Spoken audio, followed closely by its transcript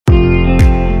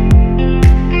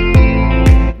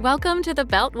Welcome to the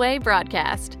Beltway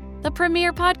Broadcast, the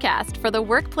premier podcast for the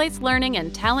workplace learning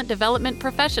and talent development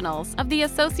professionals of the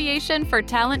Association for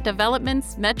Talent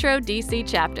Development's Metro DC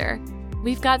chapter.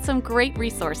 We've got some great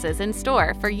resources in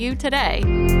store for you today.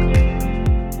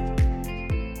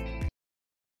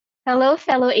 Hello,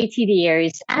 fellow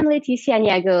ATDers. I'm Leticia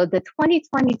Aniago, the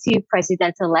 2022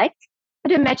 President-elect for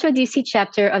the Metro DC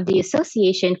chapter of the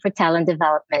Association for Talent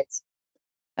Development.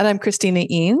 And I'm Christina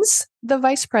Eanes, the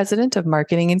Vice President of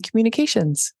Marketing and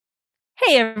Communications.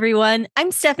 Hey, everyone. I'm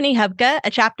Stephanie Hubka,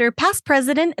 a chapter past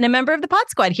president and a member of the Pod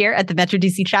Squad here at the Metro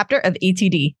DC chapter of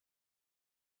ATD.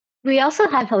 We also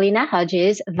have Helena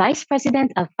Hodges, Vice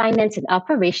President of Finance and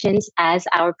Operations, as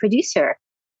our producer.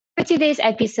 For today's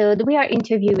episode, we are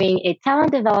interviewing a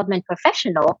talent development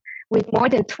professional with more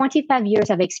than 25 years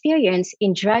of experience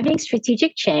in driving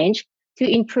strategic change to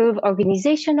improve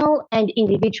organizational and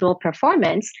individual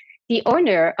performance, the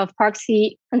owner of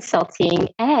Parksy Consulting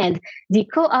and the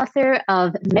co-author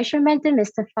of Measurement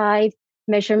Demystified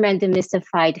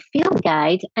Field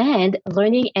Guide and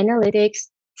Learning Analytics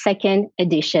Second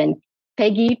Edition,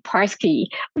 Peggy Parsky.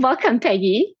 Welcome,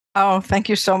 Peggy. Oh, thank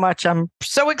you so much. I'm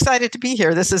so excited to be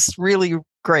here. This is really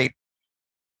great.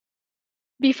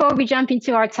 Before we jump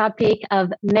into our topic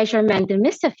of Measurement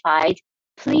Demystified,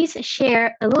 please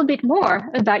share a little bit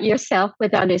more about yourself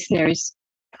with our listeners.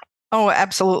 Oh,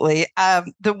 absolutely.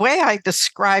 The way I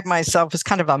describe myself is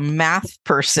kind of a math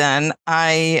person.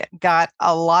 I got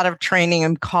a lot of training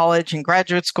in college and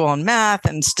graduate school in math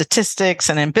and statistics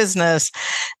and in business.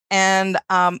 And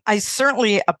I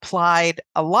certainly applied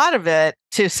a lot of it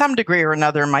to some degree or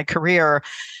another in my career.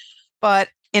 But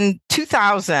in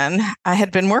 2000, I had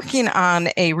been working on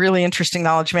a really interesting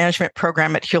knowledge management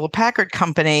program at Hewlett-Packard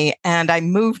Company, and I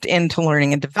moved into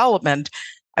learning and development.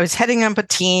 I was heading up a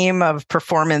team of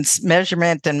performance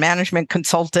measurement and management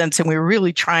consultants, and we were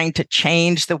really trying to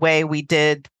change the way we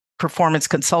did performance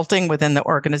consulting within the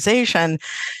organization.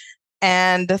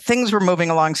 And things were moving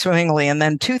along swimmingly. And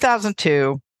then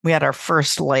 2002, we had our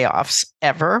first layoffs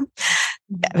ever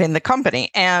in the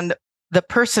company. And the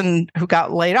person who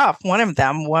got laid off, one of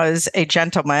them was a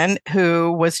gentleman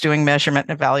who was doing measurement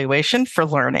and evaluation for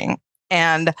learning.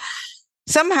 And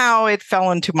somehow it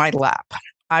fell into my lap.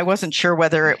 I wasn't sure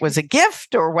whether it was a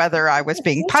gift or whether I was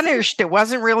being punished. It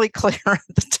wasn't really clear at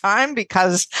the time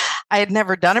because I had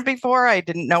never done it before. I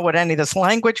didn't know what any of this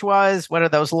language was. What are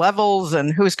those levels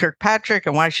and who's Kirkpatrick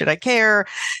and why should I care?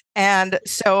 And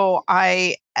so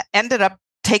I ended up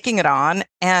taking it on.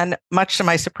 And much to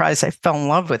my surprise, I fell in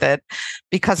love with it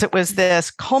because it was this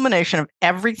culmination of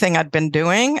everything I'd been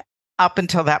doing up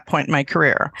until that point in my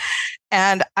career.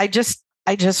 And I just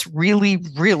really,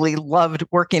 really loved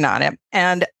working on it.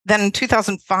 And then in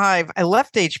 2005, I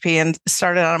left HP and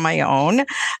started on my own,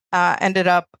 ended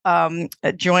up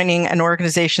joining an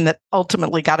organization that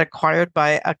ultimately got acquired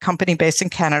by a company based in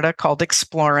Canada called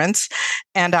Explorance.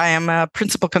 And I am a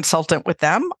principal consultant with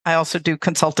them. I also do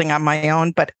consulting on my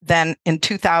own. But then in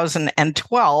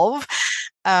 2012,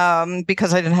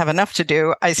 because I didn't have enough to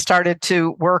do, I started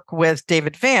to work with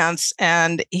David Vance,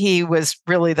 and he was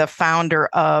really the founder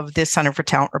of the Center for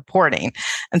Talent Reporting.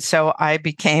 And so I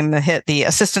became the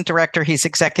assistant director, he's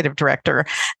executive director.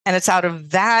 And it's out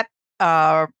of that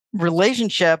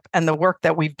relationship and the work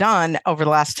that we've done over the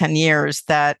last 10 years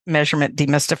that Measurement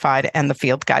Demystified and the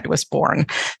Field Guide was born.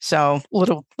 So a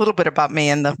little bit about me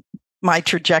and my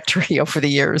trajectory over the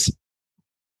years.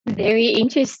 Very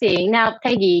interesting. Now,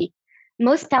 Peggy,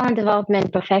 most talent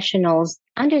development professionals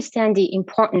understand the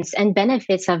importance and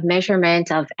benefits of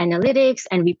measurement, of analytics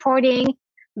and reporting,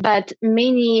 but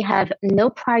many have no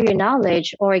prior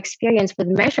knowledge or experience with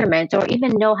measurement or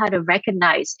even know how to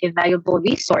recognize a valuable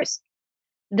resource.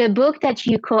 The book that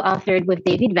you co-authored with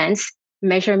David Vance,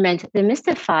 Measurement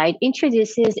Demystified,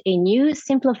 introduces a new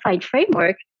simplified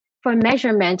framework for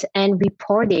measurement and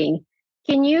reporting.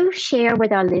 Can you share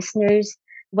with our listeners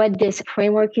what this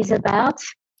framework is about?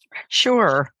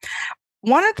 Sure.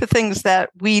 One of the things that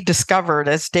we discovered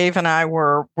as Dave and I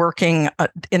were working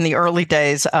in the early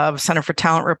days of Center for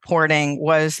Talent Reporting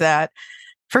was that,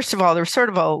 first of all, there's sort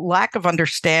of a lack of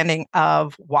understanding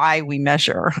of why we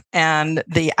measure. And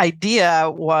the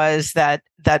idea was that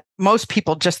most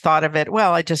people just thought of it,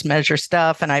 well, I just measure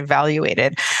stuff and I evaluate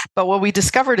it. But what we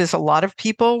discovered is a lot of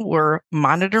people were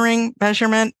monitoring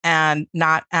measurement and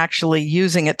not actually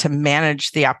using it to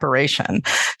manage the operation.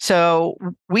 So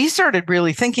we started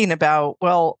really thinking about,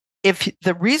 well, if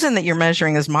the reason that you're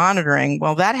measuring is monitoring,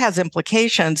 well, that has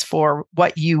implications for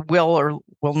what you will or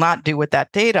will not do with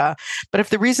that data. But if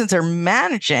the reasons are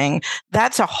managing,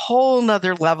 that's a whole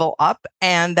nother level up.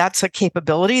 And that's a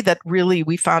capability that really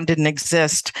we found didn't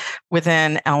exist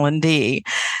within L&D.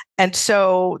 And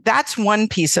so that's one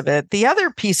piece of it. The other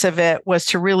piece of it was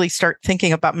to really start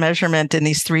thinking about measurement in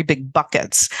these three big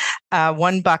buckets.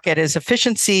 One bucket is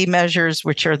efficiency measures,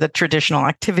 which are the traditional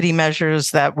activity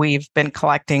measures that we've been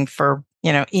collecting for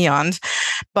eons.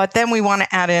 But then we want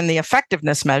to add in the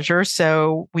effectiveness measure.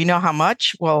 So we know how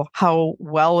much, well, how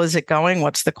well is it going?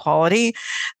 What's the quality?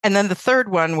 And then the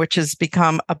third one, which has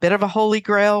become a bit of a holy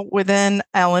grail within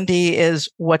L&D, is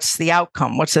what's the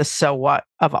outcome? What's the so what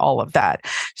of all of that?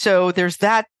 So there's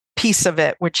that piece of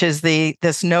it, which is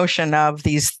this notion of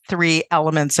these three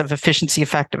elements of efficiency,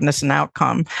 effectiveness, and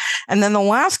outcome. And then the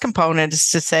last component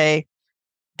is to say,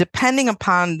 depending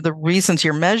upon the reasons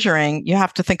you're measuring, you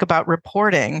have to think about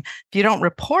reporting. If you don't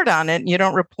report on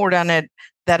it,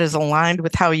 that is aligned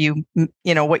with how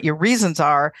what your reasons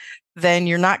are, then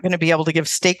you're not going to be able to give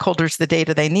stakeholders the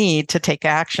data they need to take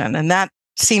action. And that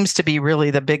seems to be really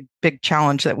the big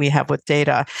challenge that we have with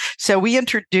data. So we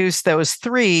introduce those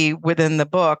three within the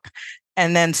book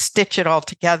and then stitch it all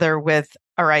together with,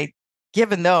 all right,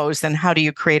 given those, then how do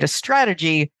you create a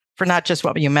strategy for not just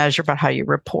what you measure, but how you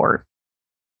report?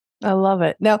 I love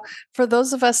it. Now, for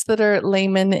those of us that are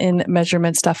laymen in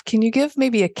measurement stuff, can you give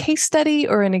maybe a case study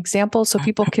or an example so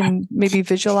people can maybe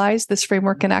visualize this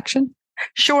framework in action?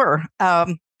 Sure.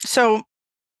 So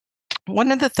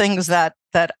one of the things that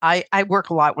I work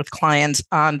a lot with clients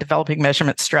on developing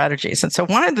measurement strategies. And so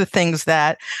one of the things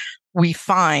that we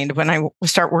find when I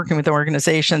start working with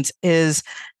organizations is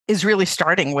really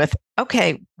starting with,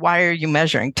 okay, why are you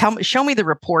measuring? Show me the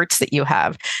reports that you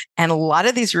have. And a lot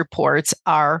of these reports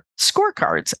are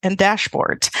scorecards and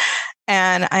dashboards.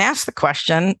 And I ask the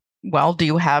question, well, do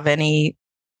you have any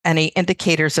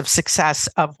indicators of success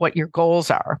of what your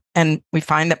goals are? And we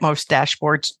find that most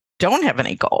dashboards don't have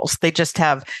any goals. They just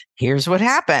have, here's what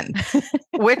happened,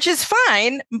 which is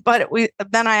fine. But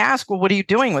then I ask, well, what are you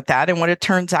doing with that? And what it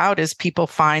turns out is people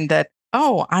find that,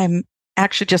 oh, I'm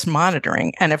actually just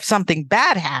monitoring. And if something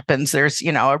bad happens, there's,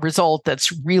 a result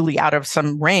that's really out of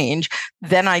some range,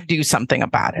 then I do something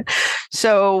about it.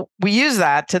 So we use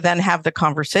that to then have the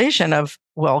conversation of,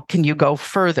 well, can you go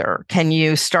further? Can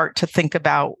you start to think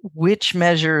about which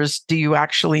measures do you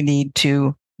actually need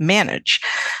to manage?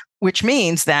 Which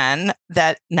means then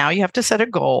that now you have to set a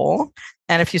goal.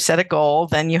 And if you set a goal,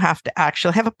 then you have to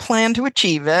actually have a plan to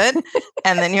achieve it.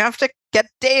 And then you have to get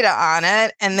data on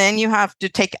it. And then you have to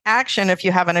take action if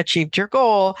you haven't achieved your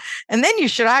goal. And then you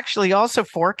should actually also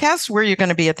forecast where you're going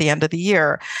to be at the end of the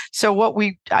year. So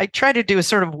I try to do is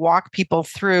sort of walk people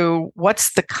through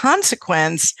what's the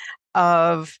consequence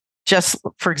of just,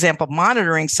 for example,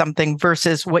 monitoring something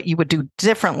versus what you would do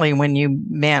differently when you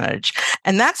manage.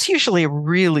 And that's usually a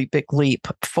really big leap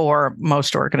for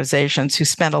most organizations who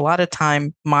spend a lot of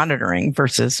time monitoring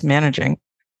versus managing.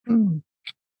 Mm.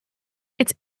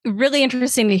 Really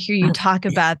interesting to hear you talk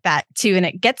about that too. And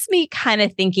it gets me kind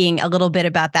of thinking a little bit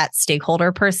about that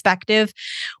stakeholder perspective.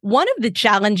 One of the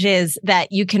challenges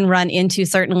that you can run into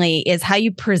certainly is how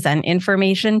you present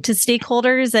information to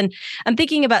stakeholders. And I'm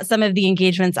thinking about some of the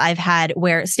engagements I've had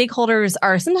where stakeholders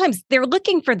are sometimes they're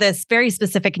looking for this very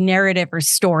specific narrative or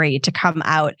story to come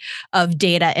out of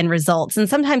data and results. And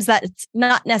sometimes that's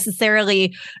not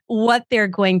necessarily what they're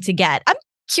going to get. I'm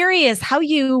curious how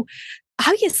you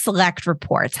select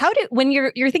reports. When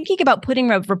you're thinking about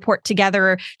putting a report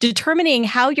together, determining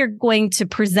how you're going to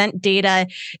present data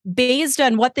based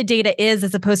on what the data is,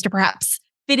 as opposed to perhaps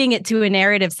fitting it to a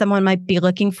narrative someone might be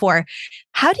looking for.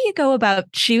 How do you go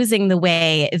about choosing the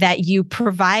way that you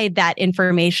provide that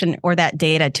information or that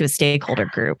data to a stakeholder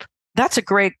group? That's a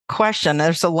great question.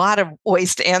 There's a lot of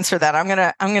ways to answer that. I'm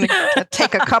gonna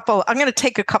take a couple. I'm gonna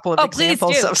take a couple of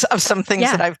examples of some things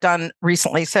that I've done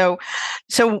recently. So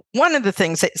one of the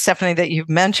things that, Stephanie, that you've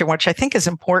mentioned, which I think is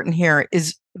important here,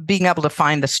 is being able to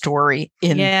find the story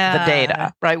in the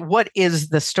data. Right? What is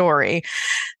the story?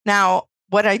 Now,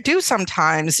 what I do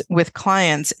sometimes with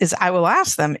clients is I will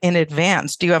ask them in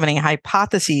advance, do you have any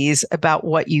hypotheses about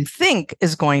what you think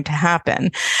is going to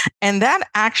happen? And that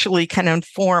actually can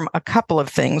inform a couple of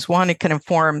things. One, it can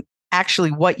inform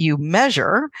actually what you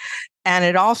measure, and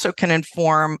it also can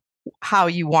inform how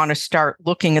you want to start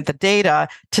looking at the data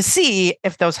to see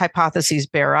if those hypotheses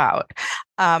bear out.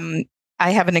 I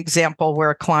have an example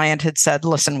where a client had said,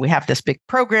 listen, we have this big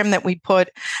program that we put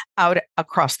out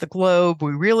across the globe.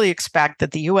 We really expect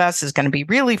that the US is going to be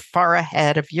really far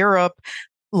ahead of Europe.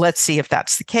 Let's see if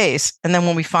that's the case. And then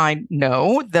when we find,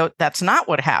 no, that's not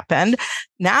what happened,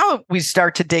 now we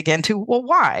start to dig into, well,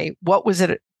 why? What was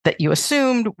it that you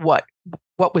assumed? What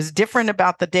was different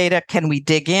about the data? Can we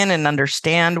dig in and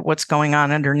understand what's going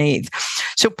on underneath?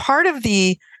 So part of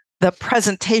the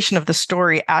presentation of the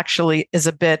story actually is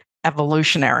a bit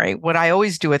evolutionary. What I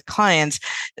always do with clients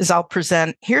is I'll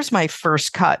present, here's my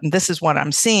first cut, and this is what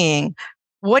I'm seeing.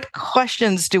 What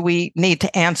questions do we need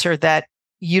to answer that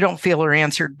you don't feel are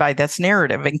answered by this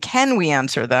narrative? And can we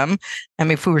answer them? I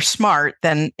mean, if we were smart,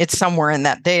 then it's somewhere in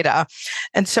that data.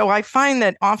 And so I find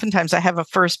that oftentimes I have a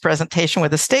first presentation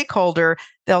with a stakeholder.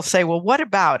 They'll say, well, what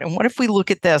about? And what if we look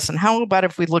at this? And how about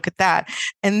if we look at that?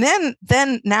 And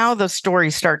then now the story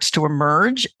starts to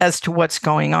emerge as to what's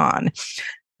going on.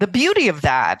 The beauty of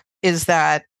that is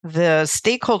that the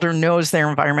stakeholder knows their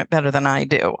environment better than I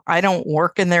do. I don't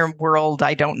work in their world.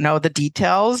 I don't know the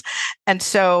details. And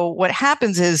so what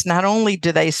happens is not only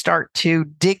do they start to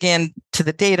dig into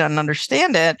the data and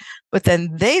understand it, but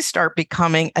then they start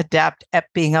becoming adept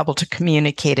at being able to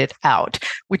communicate it out,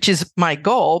 which is my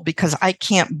goal because I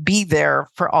can't be there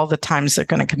for all the times they're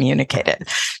going to communicate it.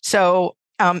 So,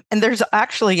 and there's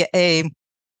actually a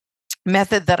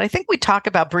method that I think we talk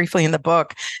about briefly in the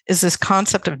book is this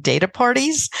concept of data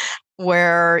parties,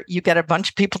 where you get a bunch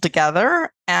of people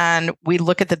together and we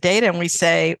look at the data and we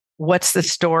say, what's the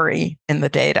story in the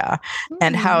data?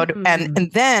 And how to,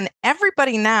 and then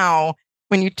everybody now,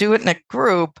 when you do it in a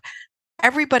group,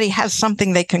 everybody has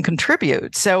something they can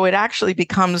contribute. So it actually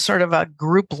becomes sort of a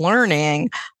group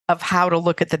learning of how to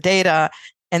look at the data.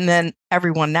 And then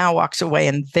everyone now walks away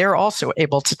and they're also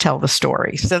able to tell the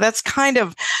story. So that's kind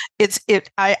of,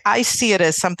 I see it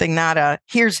as something, not a,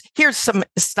 here's some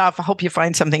stuff. I hope you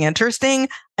find something interesting.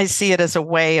 I see it as a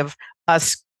way of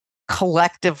us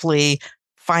collectively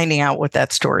finding out what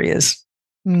that story is.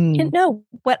 No,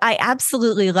 what I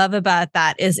absolutely love about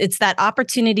that is it's that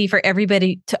opportunity for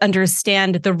everybody to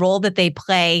understand the role that they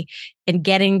play in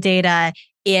getting data,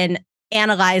 in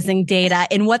analyzing data,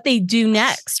 and what they do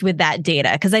next with that data.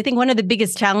 Because I think one of the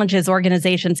biggest challenges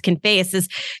organizations can face is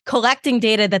collecting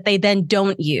data that they then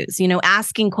don't use,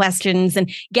 asking questions and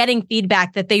getting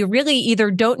feedback that they really either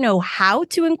don't know how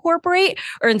to incorporate,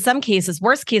 or in some cases,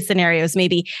 worst case scenarios,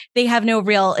 maybe they have no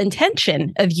real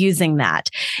intention of using that.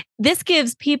 This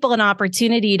gives people an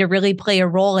opportunity to really play a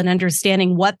role in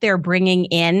understanding what they're bringing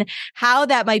in, how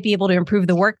that might be able to improve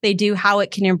the work they do, how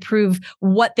it can improve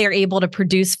what they're able to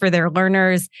produce for their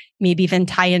learners, maybe even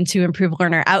tie into improved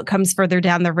learner outcomes further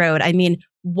down the road. I mean,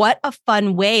 what a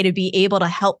fun way to be able to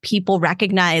help people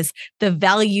recognize the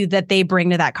value that they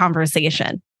bring to that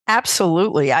conversation.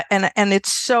 Absolutely. And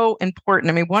it's so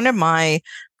important. I mean, one of my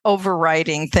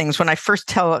overriding things when I first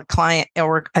tell a client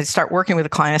or I start working with a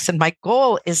client, I said, my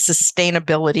goal is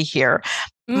sustainability here.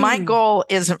 My goal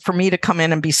isn't for me to come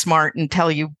in and be smart and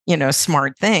tell you,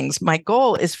 smart things. My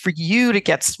goal is for you to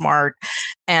get smart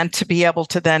and to be able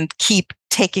to then keep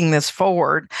taking this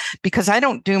forward, because I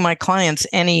don't do my clients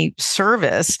any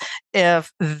service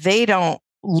if they don't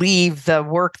leave the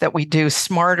work that we do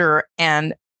smarter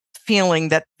and feeling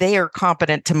that they are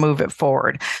competent to move it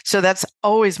forward. So that's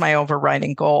always my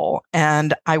overriding goal.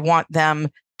 And I want them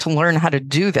to learn how to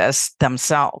do this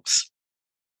themselves.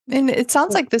 And it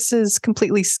sounds like this is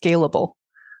completely scalable.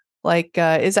 Like,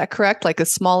 is that correct? Like the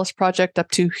smallest project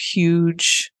up to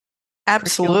huge?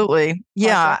 Absolutely.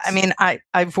 Yeah. I mean,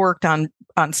 I've worked on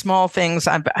small things.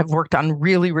 I've worked on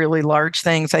really, really large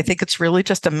things. I think it's really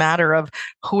just a matter of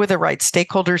who are the right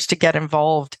stakeholders to get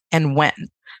involved and when.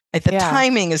 Like the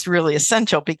timing is really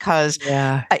essential because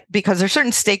there's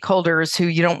certain stakeholders who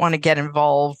you don't want to get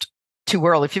involved too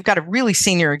early. If you've got a really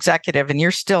senior executive and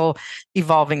you're still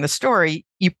evolving the story,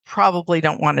 you probably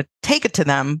don't want to take it to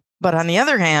them. But on the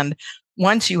other hand,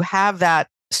 once you have that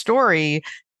story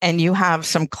and you have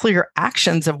some clear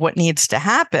actions of what needs to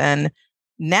happen,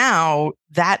 now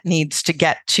that needs to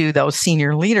get to those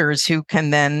senior leaders who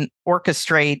can then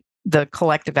orchestrate the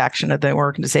collective action of the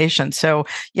organization. So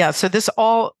this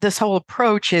whole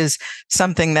approach is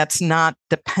something that's not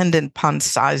dependent upon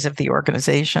size of the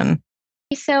organization.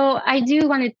 So I do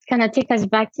want to kind of take us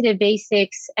back to the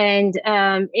basics. And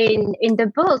in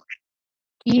the book,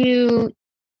 you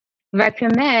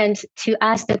recommend to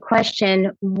ask the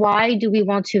question, why do we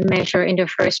want to measure in the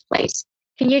first place?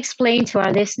 Can you explain to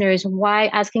our listeners why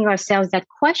asking ourselves that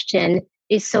question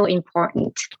is so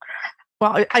important?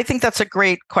 Well, I think that's a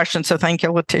great question. So thank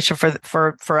you, Letitia,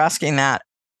 for asking that.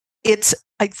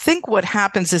 I think what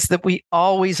happens is that we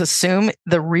always assume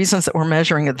the reasons that we're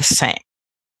measuring are the same.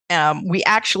 We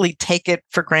actually take it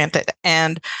for granted,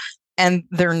 and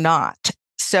they're not.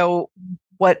 So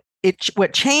what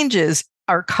changes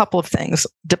are a couple of things.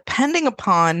 Depending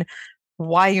upon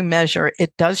why you measure,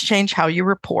 it does change how you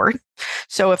report.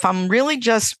 So if I'm really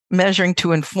just measuring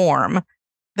to inform,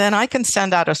 then I can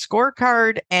send out a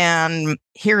scorecard and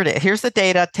here it is. Here's the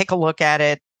data. Take a look at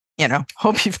it.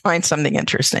 hope you find something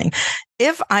interesting.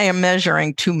 If I am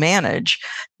measuring to manage,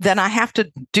 then I have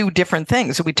to do different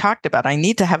things. We talked about, I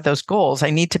need to have those goals. I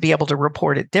need to be able to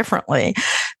report it differently.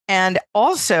 And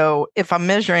also, if I'm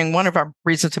measuring, one of our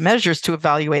reasons to measure is to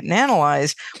evaluate and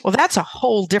analyze. Well, that's a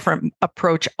whole different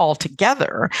approach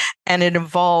altogether. And it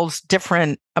involves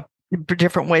different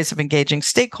ways of engaging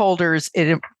stakeholders.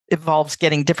 It involves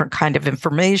getting different kind of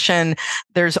information.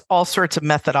 There's all sorts of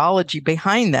methodology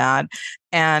behind that.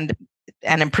 And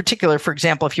in particular, for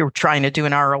example, if you're trying to do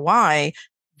an ROI,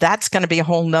 that's going to be a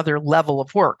whole nother level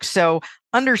of work. So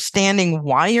understanding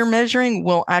why you're measuring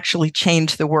will actually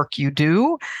change the work you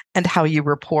do and how you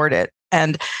report it.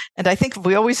 And I think if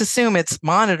we always assume it's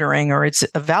monitoring or it's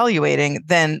evaluating,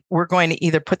 then we're going to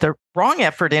either put the wrong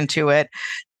effort into it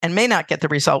and may not get the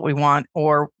result we want,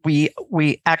 or we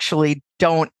actually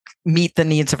don't meet the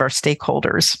needs of our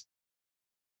stakeholders.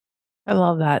 I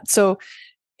love that. So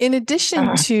in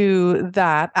addition to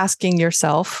that, asking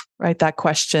yourself, right, that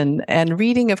question and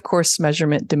reading, of course,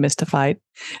 Measurement Demystified,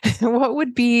 what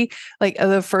would be like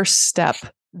the first step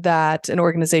that an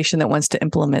organization that wants to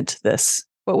implement this?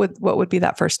 What would be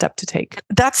that first step to take?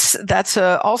 That's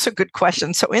also a good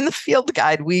question. So in the field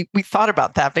guide, we thought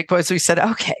about that because we said,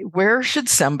 okay, where should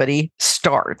somebody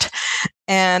start?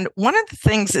 And one of the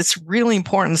things that's really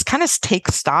important is kind of take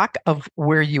stock of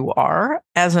where you are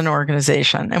as an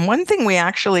organization. And one thing we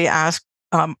actually ask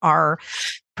our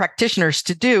practitioners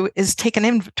to do is take an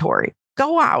inventory.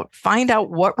 Go out, find out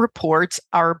what reports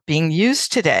are being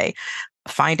used today.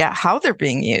 Find out how they're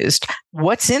being used.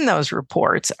 What's in those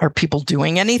reports? Are people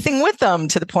doing anything with them?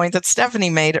 To the point that Stephanie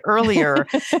made earlier,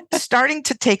 starting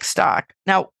to take stock.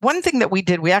 Now, one thing that we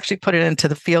did, we actually put it into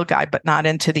the field guide, but not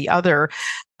into the other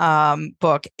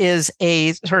book, is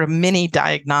a sort of mini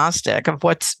diagnostic of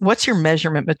what's your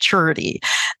measurement maturity.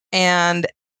 And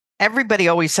everybody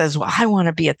always says, well, I want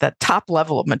to be at the top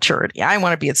level of maturity. I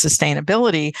want to be at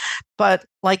sustainability. But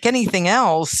like anything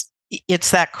else,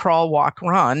 it's that crawl, walk,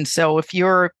 run. So if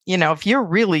you're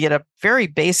really at a very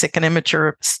basic and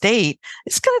immature state,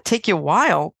 it's going to take you a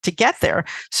while to get there.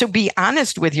 So be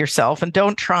honest with yourself and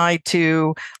don't try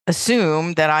to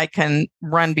assume that I can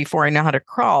run before I know how to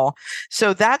crawl.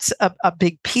 So that's a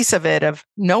big piece of it, of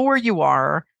know where you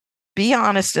are, be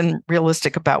honest and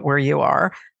realistic about where you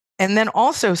are, and then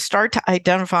also start to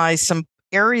identify some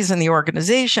areas in the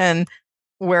organization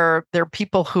where there are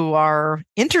people who are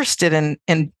interested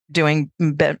in doing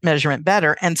measurement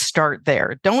better, and start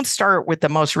there. Don't start with the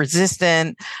most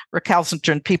resistant,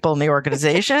 recalcitrant people in the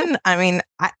organization. I mean,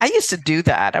 I used to do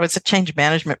that. I was a change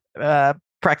management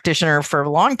practitioner for a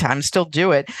long time, still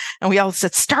do it. And we all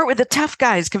said, start with the tough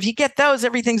guys, because if you get those,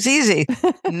 everything's easy.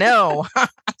 No,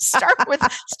 start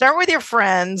with your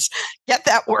friends, get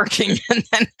that working. And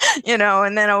then,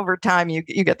 and then over time you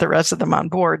get the rest of them on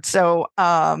board. So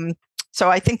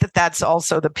I think that's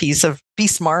also the piece of be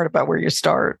smart about where you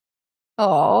start.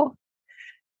 Oh,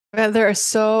 there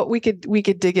are we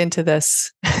could dig into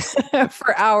this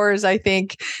for hours, I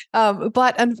think.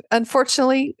 But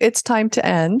unfortunately, it's time to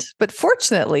end. But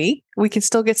fortunately, we can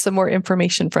still get some more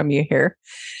information from you here.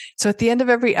 So at the end of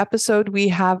every episode, we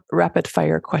have rapid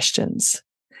fire questions.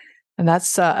 And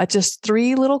that's just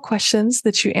 3 little questions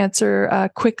that you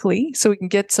answer quickly so we can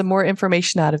get some more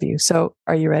information out of you. So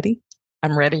are you ready?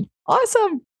 I'm ready.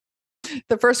 Awesome.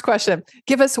 The first question,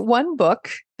 give us one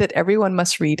book that everyone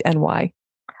must read and why.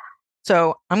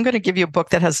 So I'm going to give you a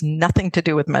book that has nothing to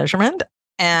do with measurement.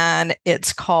 And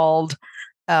it's called,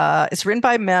 it's written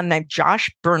by a man named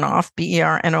Josh Bernoff,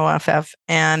 Bernoff.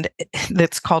 And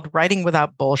it's called Writing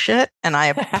Without Bullshit. And I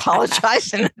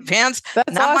apologize in advance.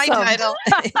 That's not awesome.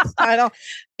 My title.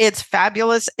 It's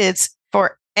fabulous. It's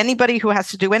for anybody who has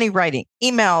to do any writing,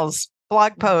 emails,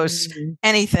 blog posts,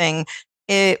 anything.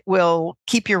 It will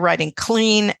keep your writing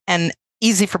clean and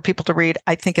easy for people to read.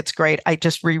 I think it's great. I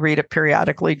just reread it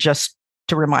periodically just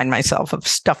to remind myself of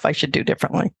stuff I should do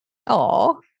differently.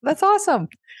 Oh, that's awesome.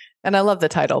 And I love the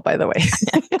title, by the way.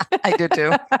 I do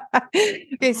too.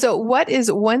 Okay, so what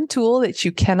is one tool that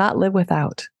you cannot live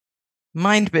without?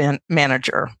 Mind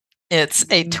Manager. It's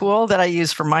a tool that I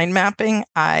use for mind mapping.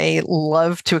 I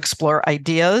love to explore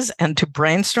ideas and to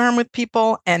brainstorm with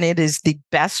people. And it is the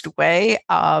best way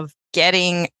of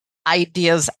getting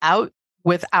ideas out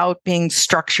without being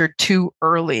structured too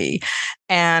early.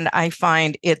 And I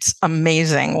find it's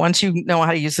amazing. Once you know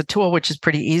how to use the tool, which is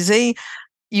pretty easy,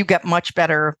 you get much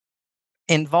better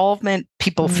involvement.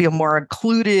 People feel more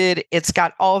included. It's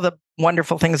got all the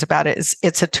wonderful things about it.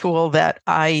 It's a tool that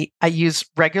I use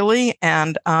regularly.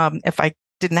 And if I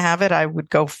didn't have it, I would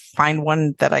go find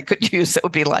one that I could use that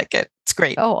would be like it. It's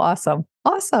great. Oh, awesome.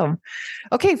 Awesome.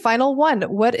 Okay, final one.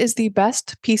 What is the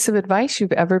best piece of advice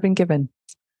you've ever been given?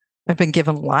 I've been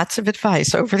given lots of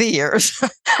advice over the years,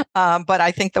 but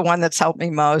I think the one that's helped me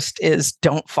most is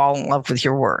don't fall in love with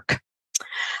your work.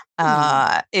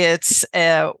 It's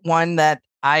one that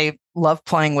I love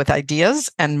playing with ideas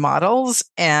and models,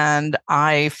 and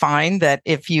I find that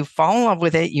if you fall in love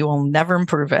with it, you will never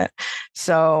improve it.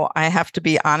 So I have to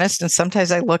be honest, and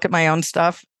sometimes I look at my own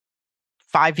stuff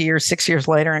 5 years, 6 years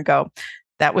later and go,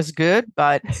 that was good,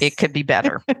 but it could be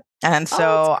better. And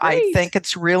so I think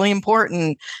it's really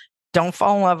important. Don't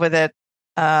fall in love with it.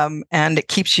 And it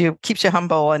keeps you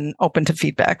humble and open to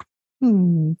feedback.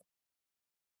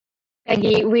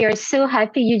 Peggy, we are so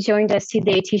happy you joined us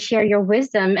today to share your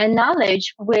wisdom and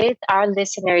knowledge with our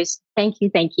listeners. Thank you.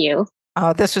 Thank you.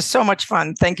 This was so much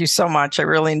fun. Thank you so much. I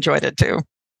really enjoyed it too.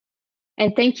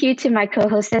 And thank you to my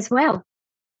co-host as well.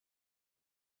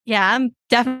 Yeah, I'm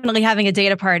definitely having a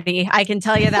data party. I can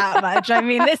tell you that much. I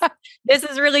mean, this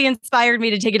has really inspired me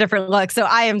to take a different look. So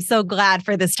I am so glad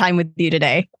for this time with you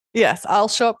today. Yes, I'll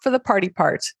show up for the party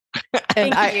part.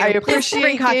 And I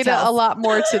appreciate data a lot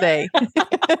more today.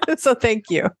 So thank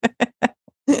you.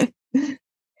 And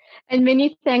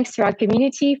many thanks to our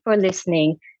community for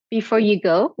listening. Before you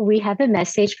go, we have a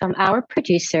message from our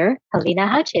producer, Helena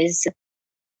Hodges.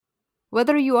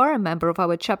 Whether you are a member of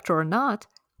our chapter or not,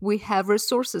 we have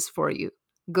resources for you.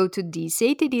 Go to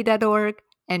dcatd.org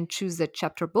and choose the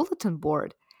chapter bulletin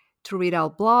board to read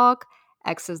our blog,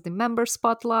 access the member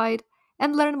spotlight,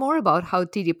 and learn more about how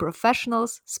TD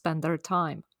professionals spend their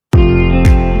time.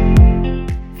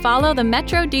 Follow the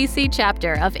Metro DC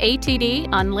chapter of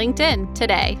ATD on LinkedIn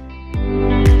today.